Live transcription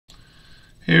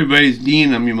Hey everybody, it's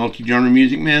Dean. I'm your multi-genre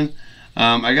music man.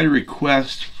 I got a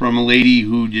request from a lady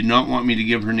who did not want me to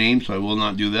give her name, so I will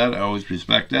not do that. I always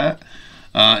respect that.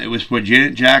 It was for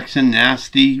Janet Jackson,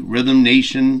 Nasty, Rhythm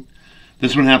Nation.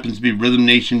 This one happens to be Rhythm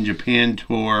Nation Japan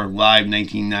Tour Live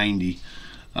 1990.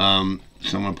 So I'm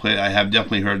going to play it. I have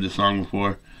definitely heard this song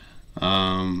before.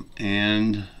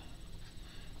 And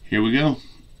here we go.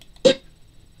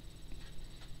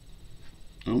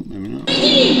 Oh, maybe not. Give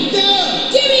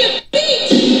me a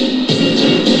beat!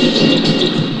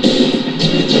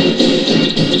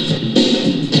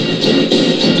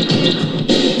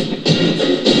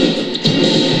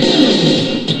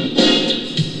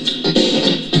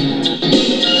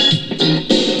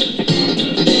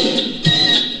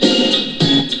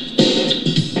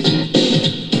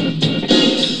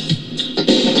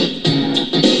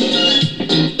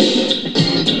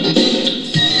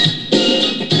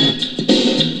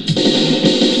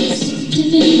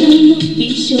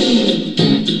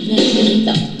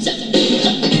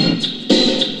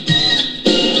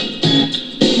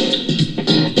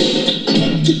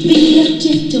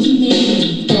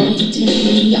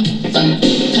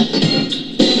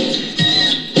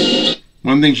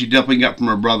 One thing she definitely got from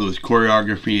her brother was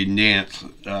choreography and dance.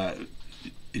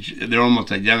 They're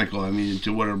almost identical, I mean,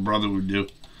 to what her brother would do.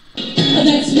 Oh,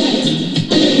 that's right.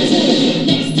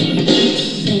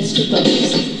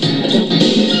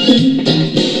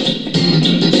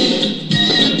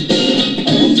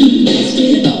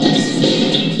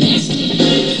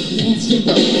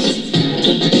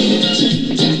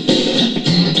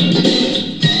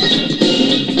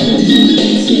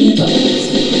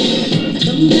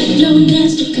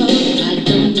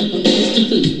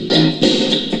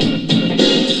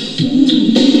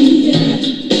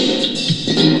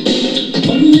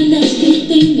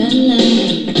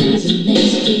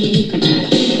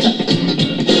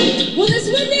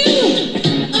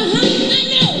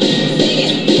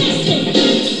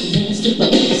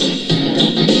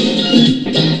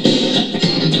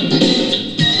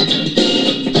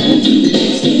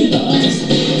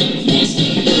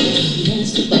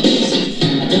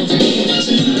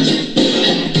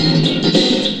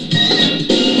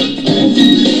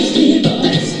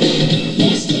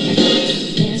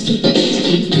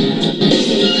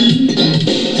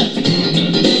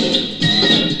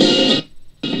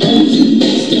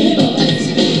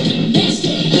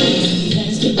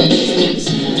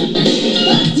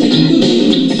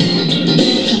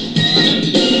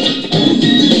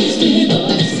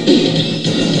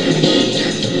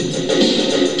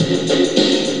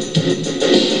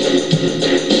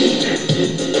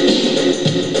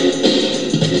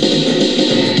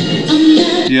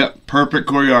 Yep, perfect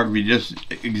choreography, just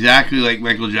exactly like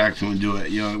Michael Jackson would do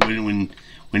it. You know,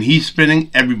 when he's spinning,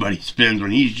 everybody spins.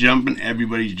 When he's jumping,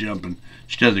 everybody's jumping.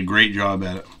 She does a great job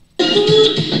at it.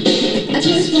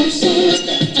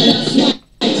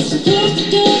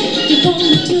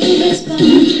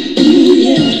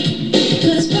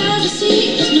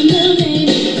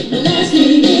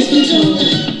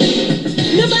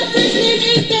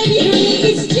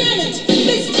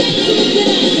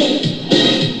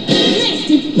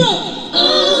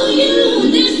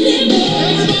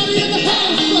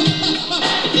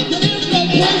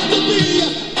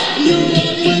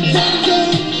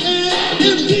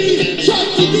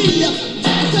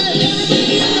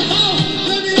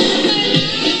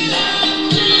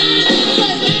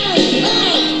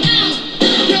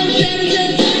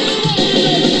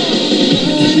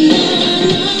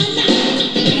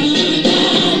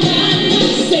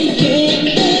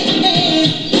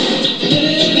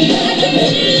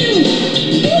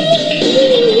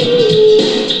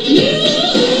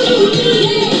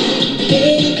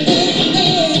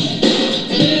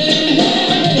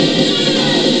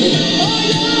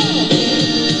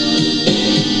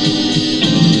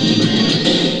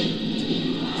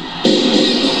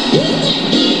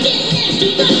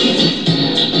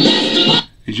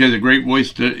 She has a great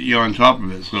voice to, you know, on top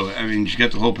of it. So, I mean, she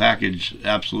got the whole package,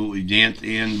 absolutely, dance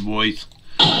and voice.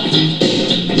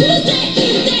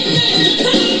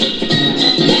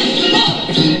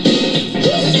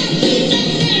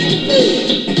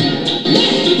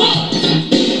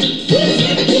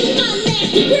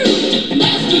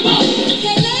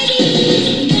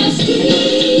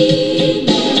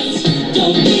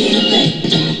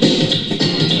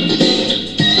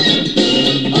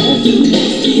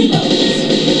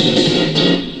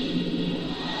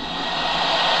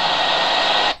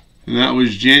 And that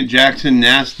was Janet Jackson,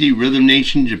 Nasty, Rhythm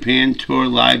Nation Japan Tour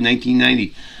Live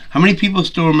 1990. How many people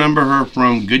still remember her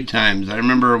from Good Times? I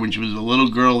remember her when she was a little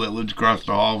girl that lived across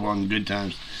the hall on Good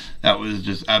Times. That was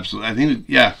just absolutely, I think,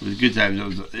 yeah, it was good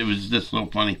times. It was just so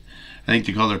funny. I think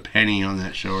they called her Penny on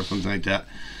that show or something like that.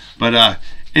 But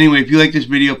anyway, if you like this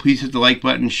video, please hit the like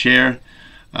button, share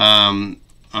on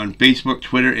Facebook,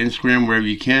 Twitter, Instagram, wherever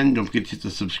you can. Don't forget to hit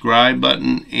the subscribe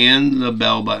button and the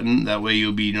bell button. That way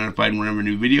you'll be notified whenever a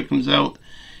new video comes out.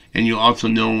 And you'll also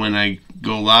know when I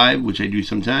go live, which I do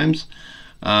sometimes.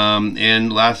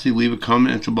 And lastly, leave a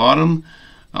comment at the bottom.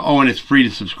 Oh, and it's free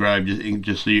to subscribe,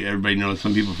 just so everybody knows.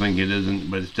 Some people think it isn't,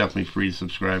 but it's definitely free to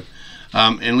subscribe.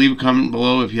 And leave a comment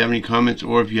below if you have any comments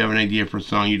or if you have an idea for a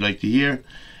song you'd like to hear,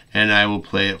 and I will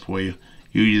play it for you.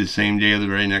 Usually the same day or the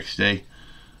very next day.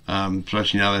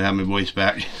 Especially now that I have my voice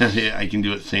back. I can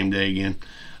do it the same day again.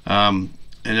 And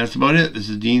that's about it. This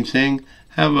is Dean saying,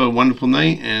 have a wonderful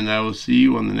night, and I will see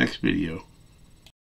you on the next video.